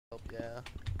yeah.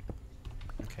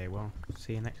 Okay, well,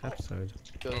 see you next episode.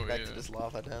 Going back to this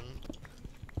lava den.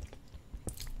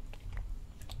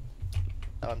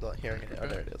 Oh, I'm not hearing it. Oh,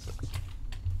 there it is.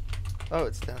 Oh,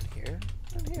 it's down here?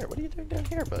 Down here? What are you doing down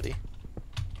here, buddy?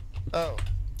 Oh,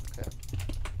 okay.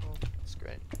 Well, that's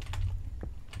great.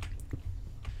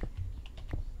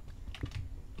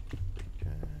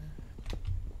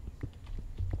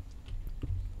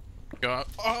 God.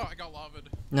 Oh, I got lavaed.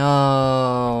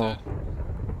 No.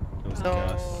 It was No.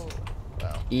 just.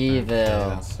 Wow. Evil. Okay,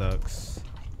 that sucks.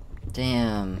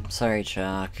 Damn. Sorry,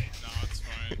 Chalk. No, it's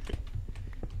fine.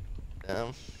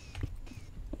 Damn.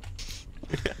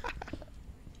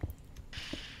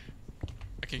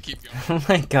 I can keep going. Oh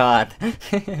my god.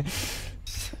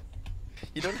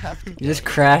 You don't have to. You just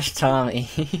crashed Tommy.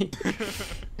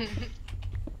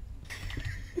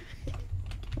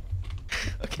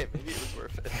 Okay, maybe it was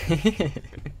worth it.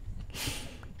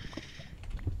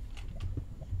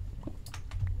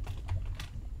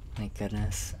 My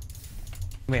goodness.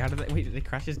 Wait, how did they? Wait, did they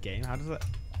crash his game? How does that?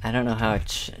 I don't know how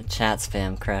chat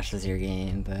spam crashes your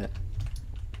game, but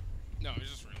No, he's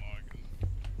just relogging.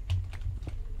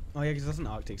 Oh yeah, because doesn't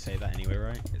Arctic say that anyway,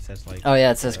 right? It says like. oh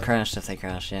yeah, it says crashed if they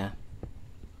crash. Yeah.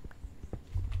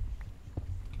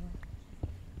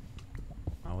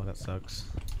 Oh, well, that sucks.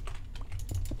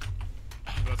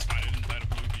 That's fine. I didn't die to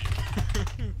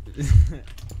blue game.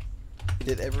 You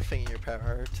did everything in your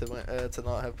power to win, to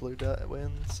not have blue dot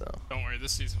win. So. Don't worry,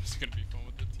 this season was gonna be fun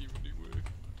with the team anyway.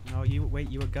 No, you wait.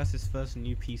 You were Gus's first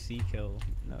new PC kill.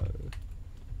 No.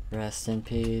 Rest in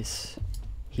peace.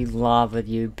 He lavaed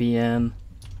you, BM.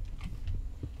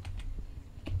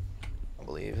 I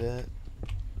believe it.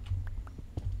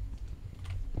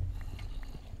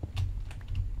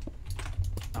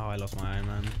 Oh, I lost my Iron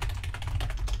Man.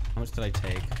 How much did I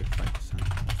take? 55%.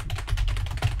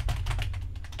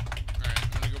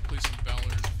 Alright, I'm gonna go play some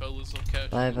Valorant, fellas. I'll catch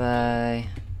Bye you. bye.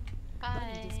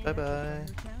 Bye. Bye bye.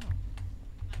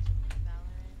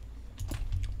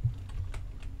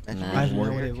 I have Imagine. no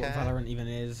Warrior idea what cat. Valorant even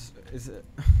is. Is it?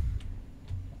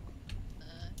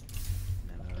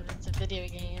 Never. It's a video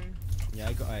game. Yeah,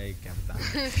 I gathered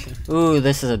that. Ooh,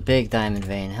 this is a big diamond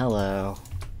vein. Hello.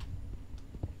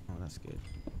 Oh, that's good.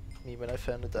 Me when I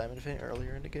found a diamond vein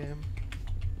earlier in the game.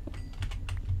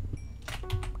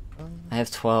 I have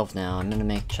 12 now. I'm gonna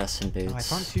make chests and boots. Oh, I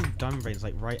found 2 diamond veins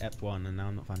like right at 1, and now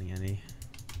I'm not finding any.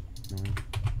 Annoying.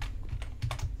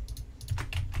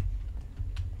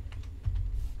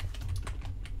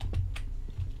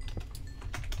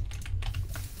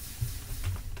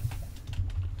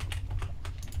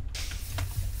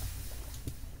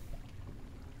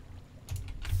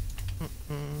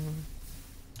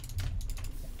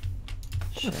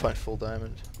 I'm gonna find full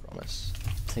diamond, promise.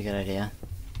 It's a good idea.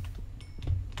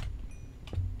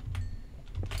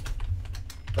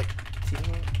 Like,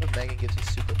 teaming with Megan gives you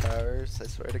superpowers, I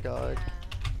swear to God.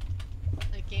 Yeah.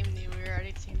 The game knew we were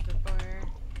already teamed before it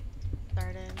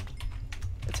started.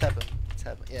 It's happened. It's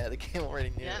happened. Yeah, the game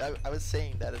already knew Yeah. it. I was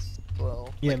saying that as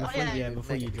well. Yeah, Like, before, yeah. yeah,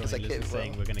 before you Megan, because I joined, Liz can't was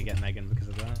saying well. we're gonna get Megan because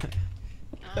of that.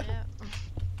 Oh yeah.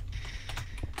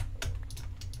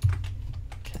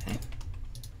 Okay.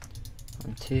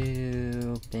 1,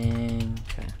 2, bing.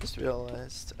 Okay. Just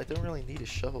realized I don't really need a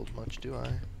shovel much, do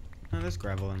I? No, there's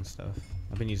gravel and stuff.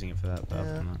 I've been using it for that, but other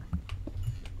Yeah. than that.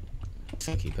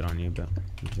 I'll keep it on you, but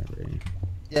you don't really.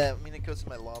 Yeah, I mean it goes to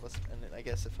my lava, and then I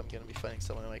guess if I'm gonna be fighting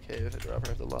someone in my cave, I'd rather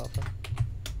have the lava.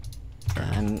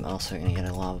 Yeah, I'm also gonna get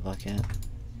a lava bucket.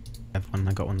 I have one.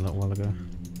 I got one a little while ago.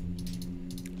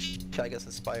 I guess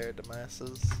inspired the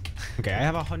masses. Okay, I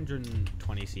have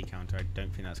 120 C counter. I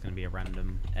don't think that's gonna be a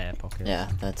random air pocket. Yeah,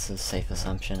 that's a safe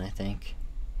assumption, I think.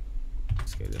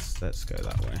 Let's go this. Let's go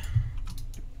that way.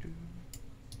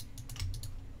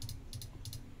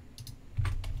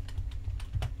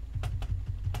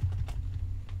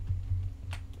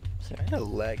 So, Kinda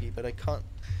laggy, but I can't.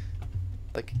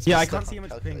 Like. It's Yeah, I stuck can't on see how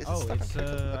much calculator. ping. Is it Oh, stuck on it's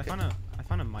calculator? I Okay.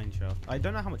 found a mine shaft. I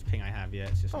don't know how much ping I have yet.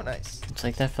 It's just. Oh, nice. it's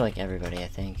like that for like everybody, I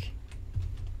think.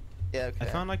 Yeah, okay. I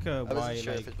found like a I Y. wasn't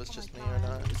sure like, if it was just me my or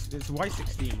God. not. it's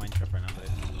Y16 mine shaft right now, but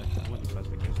it's like once as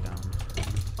it goes down.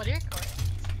 What are your cores?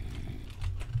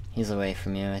 He's away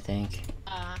from you, I think.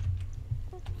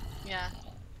 Yeah.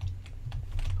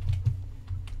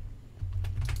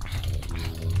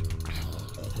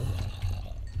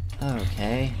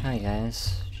 Okay, hi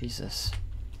guys. Jesus.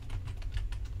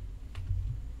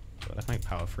 But I can make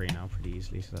power 3 now pretty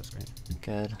easily, so that's great.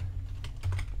 Good.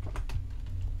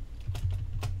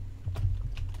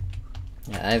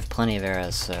 Yeah, I have plenty of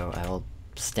arrows, so I will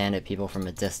stand at people from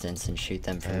a distance and shoot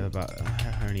them I have from about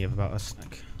I only have about a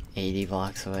stack. 80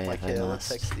 blocks away if I Micale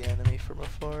must. attacks the enemy from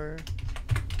afar.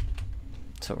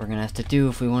 That's what we're gonna have to do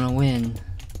if we want to win.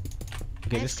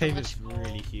 Okay, I this have so cave much is gold.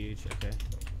 really huge. Okay.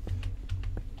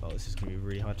 Oh, this is gonna be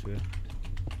really hard to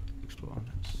explore.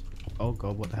 Oh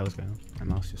god, what the hell is going on?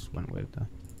 My mouse just went weird there.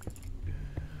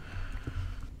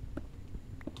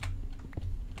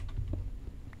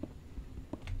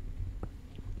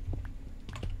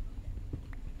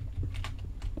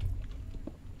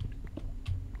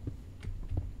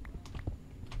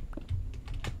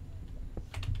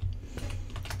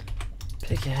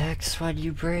 Pickaxe, why'd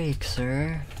you break,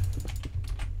 sir?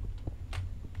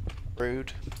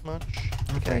 Rude. Much.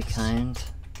 Not very Pickaxe. kind.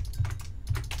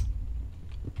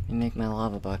 You make my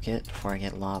lava bucket before I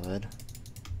get lavaed.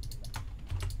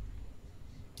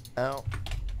 Ow.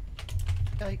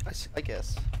 I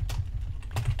guess.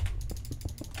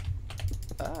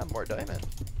 Ah, more diamond.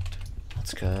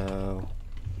 Let's go.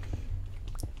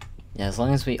 Yeah, as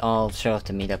long as we all show up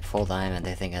to meet up full diamond,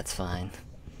 I think that's fine.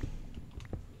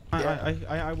 Yeah.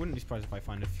 I wouldn't be surprised if I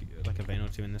find a few, like a vein or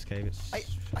two in this cave. It's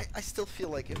I still feel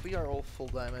like if we are all full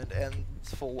diamond and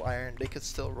full iron, they could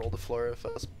still roll the floor with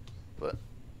us. But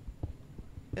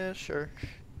yeah, sure.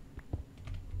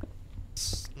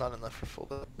 It's not enough for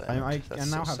full diamond. I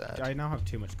That's now so have sad. I now have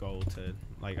too much gold to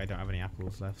like I don't have any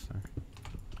apples left, so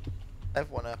I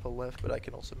have 1 apple left, but I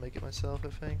can also make it myself, I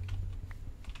think.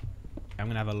 I'm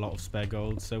gonna have a lot of spare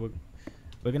gold. So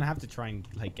we're gonna have to try and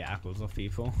like get apples off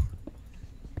people.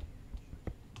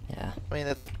 Yeah. I mean,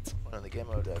 that's one of the game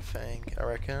mode, I think, I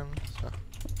reckon. So.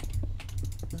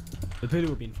 The people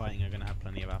who've been fighting are gonna have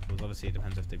plenty of apples. Obviously, it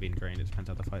depends if they've been drained. It depends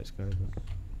how the fights go.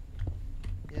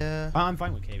 But Yeah. I'm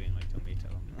fine with caving like till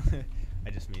meter. I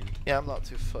just mean. Yeah, I'm not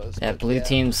too fussed. Yeah, but blue yeah,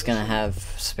 team's gonna listen. have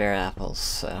spare apples,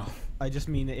 so. I just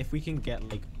mean that if we can get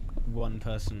like one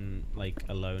person like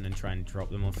alone and try and drop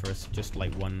them off for us, just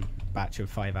like one batch of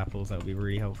 5 apples, that would be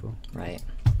really helpful. Right.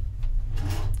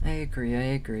 I agree,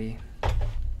 I agree.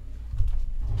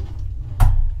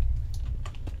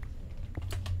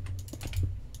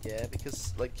 Yeah,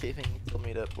 because like caving till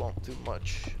meetup won't do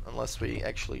much unless we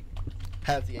actually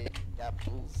have the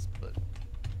apples, but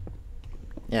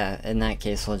Yeah, in that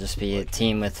case, we'll just be a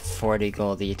team with 40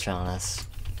 gold each on us,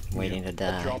 waiting to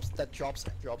die. that drops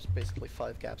basically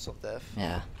 5 gaps on death.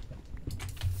 Yeah.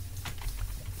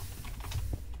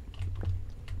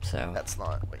 So, That's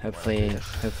not what you hopefully, wanna do.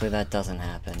 hopefully that doesn't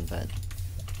happen, but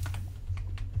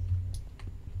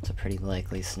it's a pretty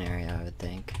likely scenario, I would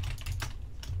think.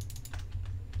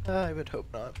 I would hope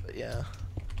not, but yeah.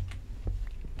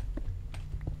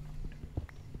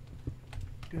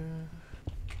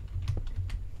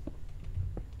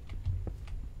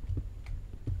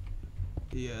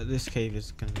 Yeah, this cave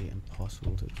is gonna be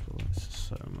impossible to explore. There's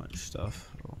so much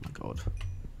stuff. Oh my god.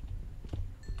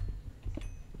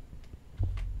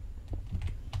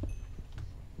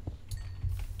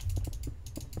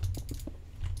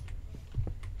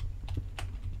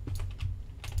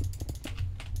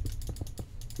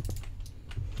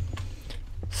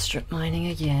 Strip mining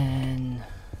again.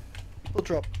 We'll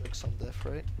drop books on death,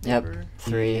 right? Yep, Or-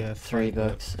 three, Yeah, three 5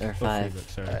 books, or Oh, 5. 3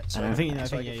 books, sorry. Alright, so I I think,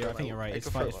 so I yeah, can I think you're right. I It's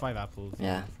can 5, throw it's 5 apples.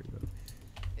 Yeah. and 3 books.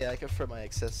 Yeah, I can throw my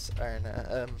excess iron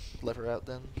lever out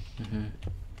then. Mm-hmm.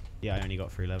 Yeah, I only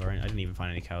got 3 leather. I didn't even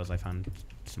find any cows. I found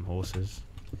some horses.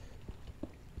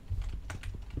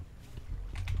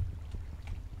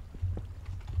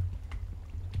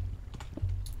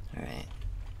 Alright.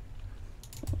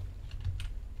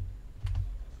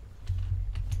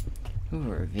 Ooh,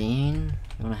 ravine.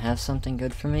 You wanna have something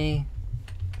good for me?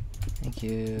 Thank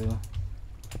you.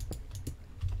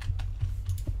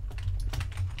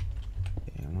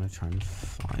 Yeah, I'm gonna try and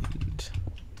find.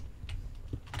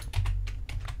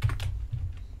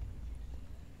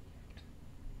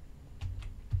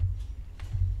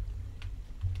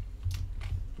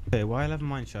 Okay, why 11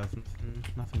 mine shaft?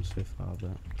 Nothing so far,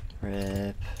 but.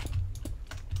 Rip.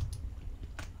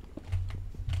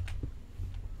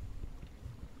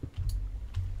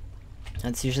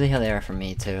 That's usually how they are for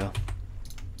me too.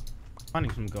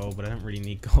 Finding some gold, but I don't really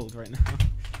need gold right now.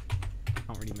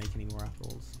 Can't really make any more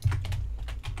apples.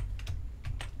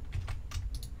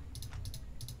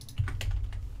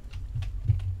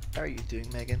 How are you doing,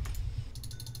 Megan?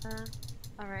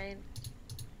 Alright.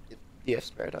 Do you have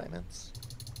spare diamonds?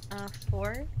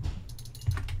 4?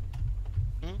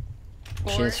 Hmm?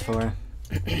 She has 4.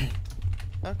 Okay.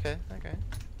 Okay.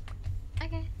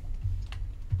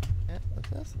 Yeah,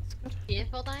 that's good.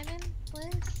 Beautiful diamond,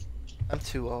 Liz? I'm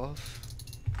 2 off.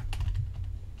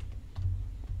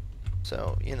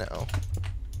 So, you know,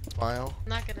 smile.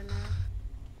 Not good enough.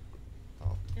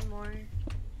 Oh. Two more.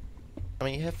 I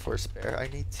mean, you have 4 spare. I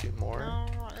need 2 more. No,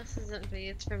 this isn't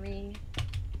boots for me.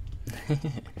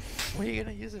 What are you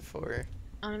gonna use it for?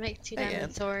 I'm gonna make 2 Hey, diamond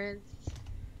Ant. swords.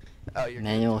 Oh, you're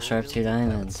Manual doing sharp dual 2 wield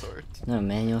diamond diamonds. swords. No,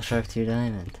 manual sharp 2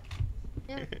 diamond.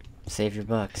 Yeah. Save your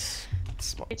bucks.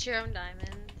 Smart. Get your own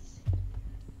diamonds.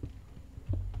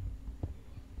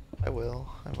 I will.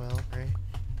 Right.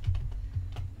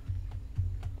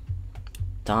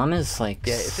 Dom is like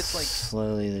Yeah, if it's like-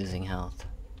 slowly losing health.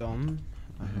 Dom?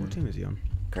 Mhm. What team is he on?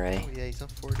 Gray. Oh yeah, he's on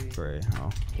 40. Gray. Oh.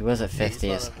 He was at Yeah, he's 50.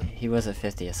 not on the- He was at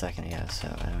 50 a second ago, so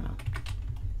I don't know.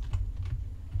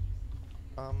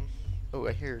 Oh,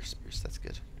 I hear spruce. That's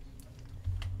good.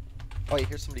 Oh, I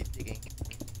hear somebody digging.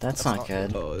 That's That's not not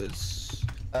good. Oh, it's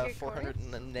 400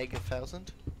 and then negative 1,000.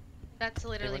 That's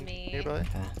literally Anyone me. nearby?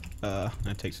 Okay.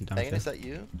 gonna take some time. Megan, is that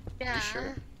you? Yeah. Are you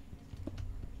sure?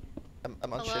 I'm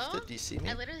Hello? unshifted. Do you see me?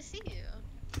 I literally see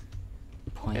you.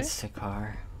 Points to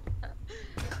car.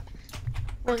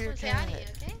 Where I'm your supposed to say hi to you,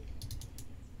 cat? okay?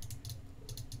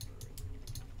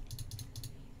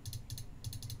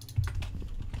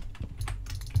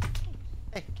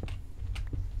 Hey.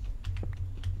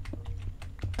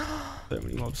 So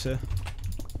many mobs here.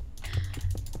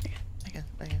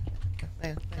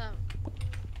 Megan. So,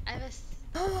 I have a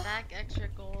stack extra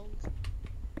gold.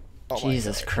 Oh my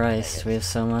Jesus God, Christ, Megan. we have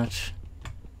so much.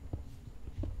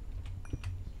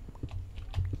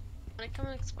 Wanna come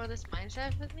and explore this mine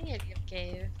shaft with me, or do you have a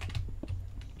cave?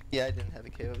 Yeah, I didn't have a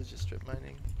cave. I was just strip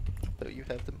mining. So you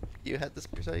have them. You had the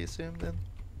spears, I assume, then.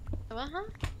 Oh, uh-huh.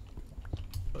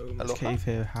 So much Aloha? cave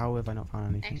here. How have I not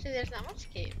found anything? Actually, there's not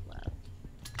much cave left.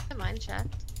 A mine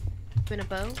shaft. You want a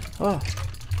bow? Oh,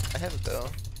 I have a bow.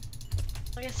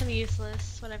 I guess I'm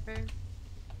useless. Whatever.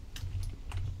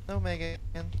 No, Megan,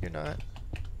 you're not.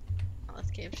 Oh, this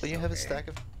cave's But you have a stack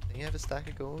of. You have a stack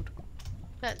of gold.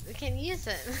 But we can't use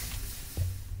it.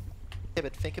 Yeah,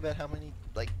 but think about how many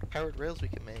like powered rails we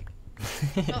can make.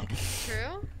 Oh,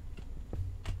 true?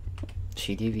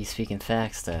 she do be speaking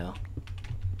facts though.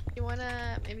 You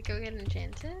wanna maybe go get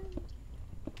enchanted?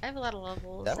 I have a lot of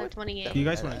levels. That I have would- 28. that If you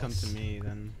would guys want to come to badass. me,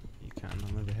 then you can.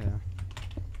 I'm over here.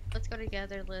 Let's go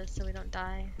together, Liz, so we don't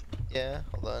die. Yeah,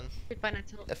 hold on. We find a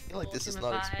tool. I feel like this is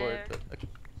not explored, but okay.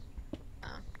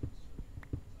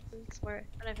 Explore it.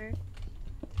 Whatever.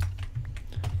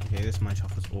 Okay, this mine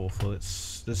shaft was awful.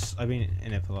 It's this. I've been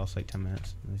in it for the last like 10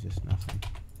 minutes. There's just nothing.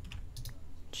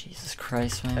 Jesus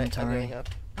Christ, my I'm inventory. running up.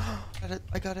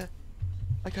 I got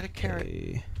a carrot.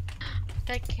 Okay,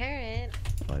 Got a carrot.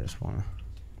 I just wanna.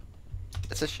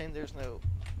 It's a shame there's no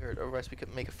carrot, otherwise we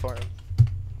could make a farm.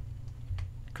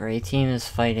 Gray team is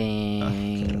fighting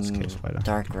okay, let's cave spider.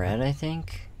 dark red, I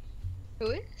think. Who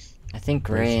is? I think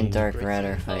Gray gray and team. dark Gray red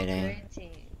are team. fighting. Great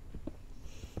team.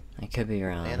 I could be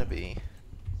wrong. Anabi.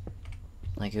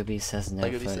 Like Ubi says no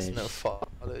Like it footage. says no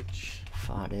footage.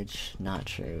 Footage, not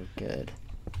true. Good.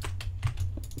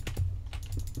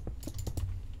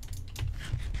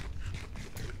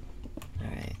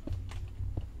 Alright.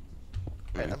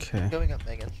 Alright, Okay. I'm going up,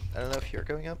 Megan. I don't know if you're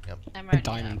going up. Yep. I'm The ready.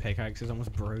 diamond pickaxe is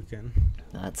almost broken.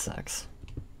 That sucks.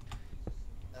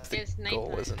 That's the It's goal,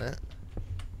 nighttime. isn't it?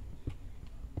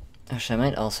 Actually, I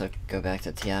might also go back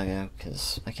to Tiago,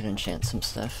 because I could enchant some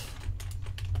stuff.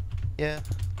 Yeah.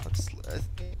 Let's. I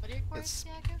think What are your course, it's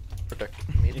Tiago? productive.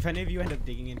 I mean, If any of you end up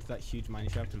digging into that huge mine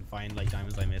shaft and find like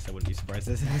diamonds I missed, I wouldn't be surprised.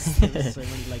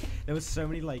 There was so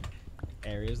many like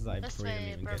areas that I This probably way,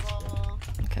 didn't even get to. purple.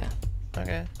 Okay.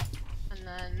 okay. And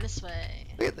then this way.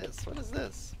 Look at this. What is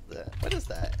this? What is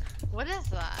that? What is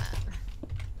that?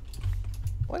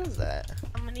 What is that?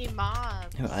 How many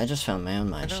mobs? Oh, I just found my own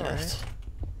mine know, shaft.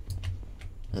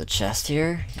 There's a chest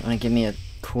here. You wanna give me a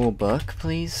cool book,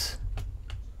 please?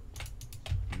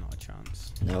 Not a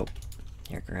chance. Nope.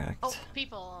 You're correct. Oh,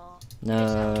 people.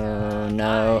 No,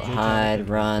 no, Hi. hide,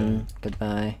 run,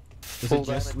 goodbye. Full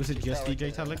diamond Was it just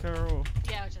DJ Metallica. Talika or?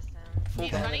 Yeah, it was just him. Full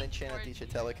He's diamond running enchanted towards DJ you.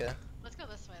 Telica. Let's go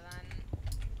this way then.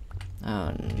 Oh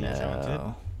enchanted?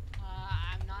 no.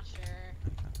 I'm not sure.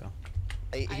 I can't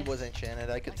tell. He was enchanted.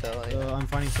 I could Okay. tell. Yeah. I'm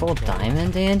finding Full some gold.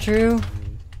 diamond, Andrew?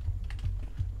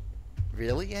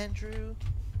 Really, Andrew?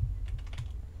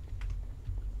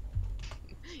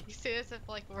 You say this if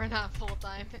like we're not full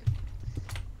diamond.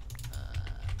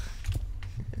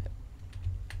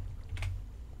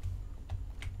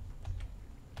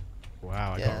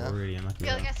 Wow, I Yeah. got really unlucky.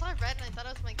 Yeah, like there. I saw red and I thought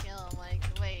it was my kill. I'm like,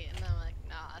 wait, and then I'm like,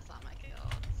 nah, that's not my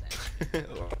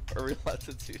kill. Are we allowed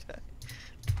to do that?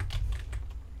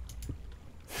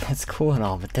 That's cool and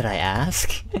all, but did I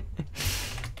ask?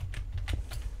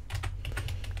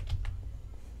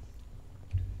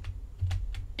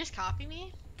 Just copy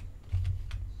me?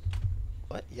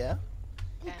 What? Yeah?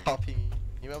 I'm Okay. copying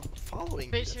you. I'm following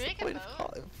Wait, you. should That's we the make a point of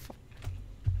boat?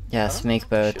 Yes, Huh? make We should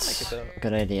boats. make a boat.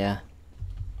 Good idea.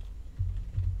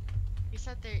 You said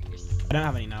said there. I don't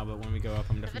have any now, but when we go up,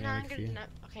 I'm definitely gonna make a 700. few. No,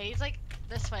 okay, he's like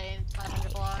this way in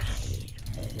 500 blocks.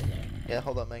 Yeah,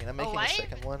 hold on, Megan. I'm making oh, a I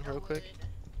second have one no real quick. wood.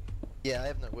 Yeah, I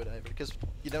have no wood either because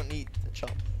you don't need to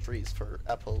chop trees for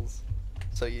apples.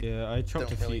 So you. Yeah, I chopped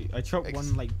a don't few. really I chopped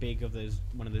one like big of those,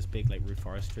 one of those big like root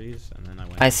forest trees, and then I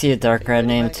went. I see a dark red Ready,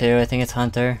 name Megan? too. I think it's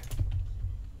Hunter.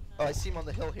 Oh, I see him on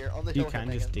the hill here. On the You hill here,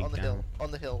 can just Megan. dig On the down. hill.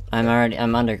 On the hill.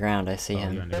 I'm underground. I see Oh,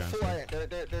 him. you're They're underground. full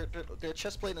iron. They're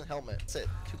chestplate and helmet. That's it.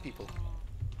 2 people.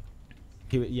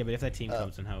 Yeah, but if their team Oh.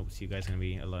 comes and helps, you guys are gonna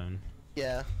be alone.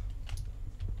 Yeah.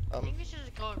 I think we should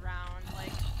just go around.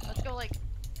 Like, let's go like,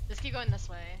 just keep going this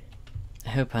way. I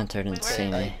hope Hunter didn't Wait, see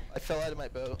where- me. I fell out of my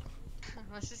boat.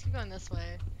 Let's just keep going this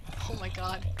way. Oh my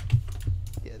god.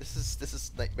 Yeah, this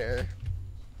is nightmare.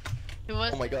 It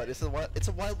was. Oh my god, it's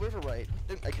a wild river right.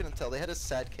 I couldn't tell. They had a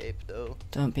sad cape though.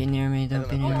 Don't be near me. Don't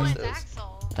be know Oh, near who me. it it's is.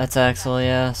 Axel. That's Axel.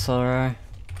 Yeah, Solar.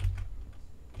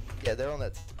 Yeah, they're on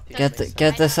that. team, Get makes get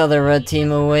sense. this other red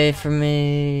team away from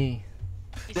me.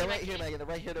 You They're see my right here, team? Megan. They're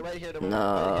right here. They're right here. They're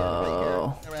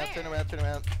No. right here. Turn around. Turn Where? around. Turn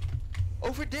around.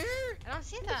 Over there. I don't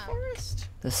see In them. the forest.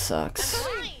 This I'm sucks.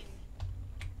 blind.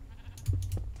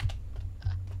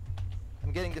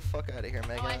 I'm getting the fuck out of here,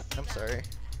 Megan. I see I'm them. sorry.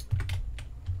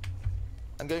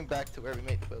 I'm going back to where we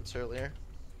made the boats earlier.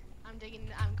 I'm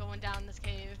going down this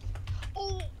cave.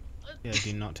 Oh. Yeah,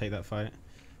 do not take that fight.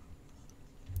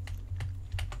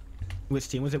 Which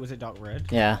team was it? Was it dark red?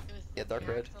 Yeah. It was Yeah, dark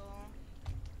your red. Axel.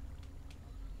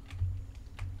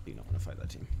 Do not want to fight that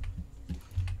team.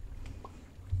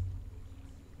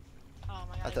 Oh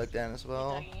my god. I dug down as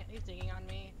well. He's digging on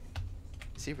me.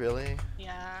 Is he really?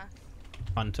 Yeah.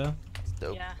 Hunter. That's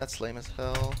dope. Yeah. That's lame as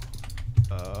hell.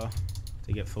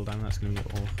 To get full down, that's gonna be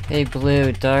awful. Hey,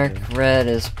 blue. Dark red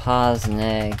is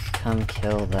Posnig. Come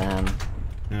kill them.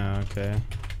 Oh, okay.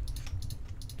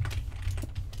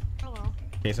 Oh well.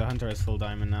 Okay, so Hunter has full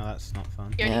diamond now. That's not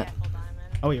fun. You already Yeah. had full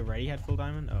diamond. Oh, you already had full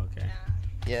diamond? Oh, okay. Yeah.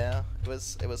 Yeah,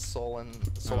 it was Soul and Oh,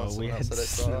 someone we else had that I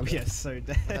saw. we are so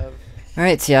dead. have- All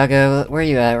right, Tiago. Where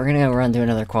you at? We're gonna go run through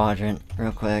another quadrant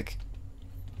real quick.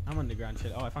 I'm underground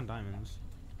shit. Oh, I found diamonds.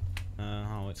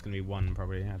 Oh, it's gonna be 1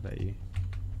 probably. I bet you.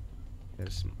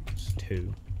 There's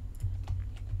 2,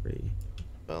 3.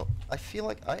 Well, I feel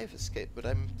like I have escaped, but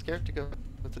I'm scared to go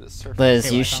to the surface. Liz,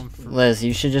 Okay, you well, I found Liz,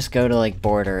 you should just go to like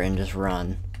border and just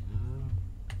run.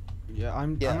 Yeah,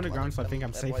 I'm underground, so I think I'm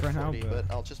at safe right now. Y40, But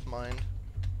I'll just mine.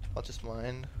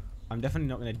 I'm definitely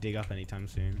not gonna dig up anytime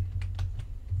soon.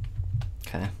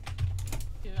 Okay.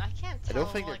 Dude, I can't I tell.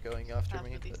 don't think like, they're going after half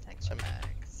me, of these but texture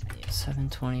packs.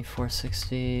 720,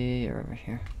 460. You're over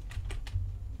here.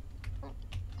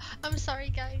 I'm sorry,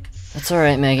 guys. That's all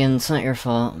right, Megan. It's not your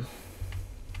fault.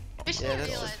 We should Yeah, have that's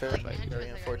realized, very- like, very Andrew was,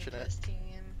 like, unfortunate. on this team.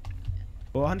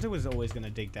 Well, Hunter was always gonna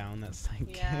dig down. That's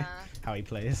like Yeah. how he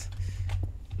plays.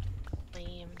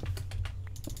 Lame.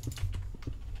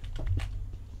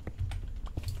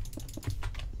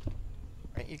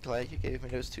 Aren't you glad you gave me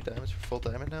those 2 diamonds for full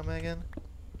diamond now, Megan?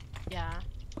 Yeah.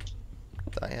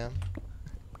 I am.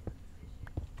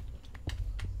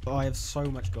 Oh, I have so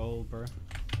much gold, bro.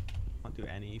 Can't do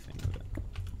anything with it.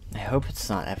 I hope it's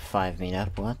not F5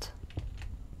 meetup. What?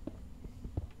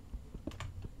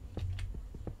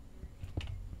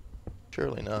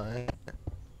 Surely not.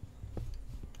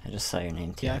 I just saw your name,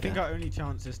 Yeah, Tiago. I think our only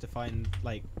chance is to find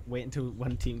like wait until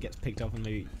one team gets picked up and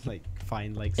maybe like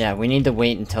find like. Yeah, we need to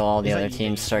wait until all the Is that other you teams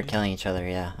getting start me? killing each other.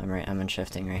 Yeah, I'm in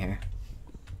shifting right here.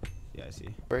 Yeah, I see.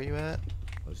 Where are you at?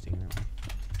 Posting that one.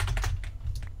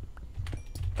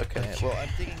 Okay, well, I'm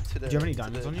digging to the. Do you have any to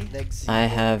diamonds the on you? Next I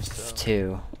border, have so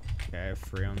 2. Okay, I have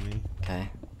 3 on me. Okay.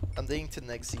 I'm digging to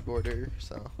next border,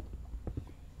 so.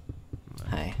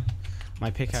 Hi.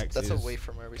 My pickaxe That's is. away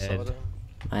from where we dead. saw them.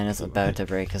 Mine is about to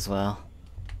break as well.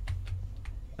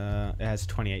 It has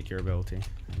 28 durability.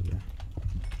 There you go.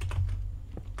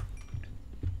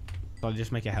 So I'll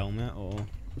just make a helmet or.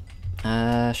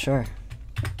 Sure.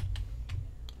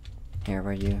 Here,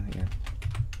 where you? Here.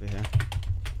 Yeah.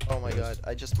 Oh my Yes. god,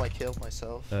 I just might kill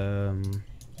myself. Can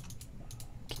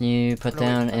you put No, wait,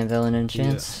 down anvil and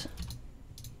enchants?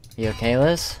 You okay,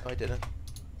 Liz? No, I didn't.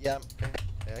 Yeah, I'm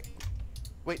back.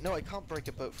 Wait, no, I can't break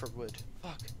a boat for wood.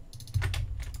 Fuck.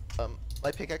 My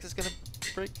pickaxe is gonna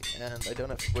break, and I don't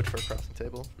have wood for a crafting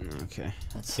table. Okay.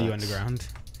 That So you sucks. underground?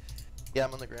 Yeah,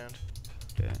 I'm on the ground.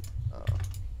 Okay.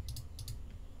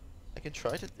 I can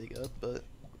try to dig up, but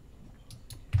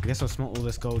I guess I'll smelt all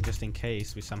this gold just in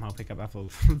case we somehow pick up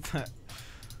apples, but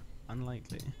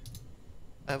unlikely.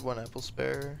 I have 1 apple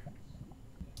spare.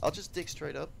 I'll just dig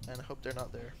straight up and hope they're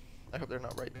not there. I hope they're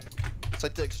not right there. So I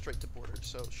dig straight to border,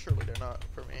 so surely they're not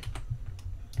for me.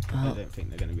 I Oh, don't think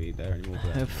they're gonna be there anymore.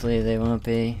 But hopefully they won't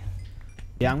be.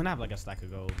 Yeah, I'm gonna have like a stack of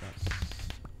gold. That's...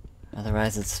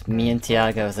 Otherwise, it's me and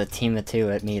Tiago as a team of 2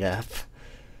 at meetup.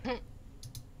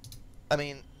 I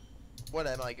mean, what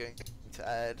am I going to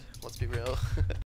add? Let's be real.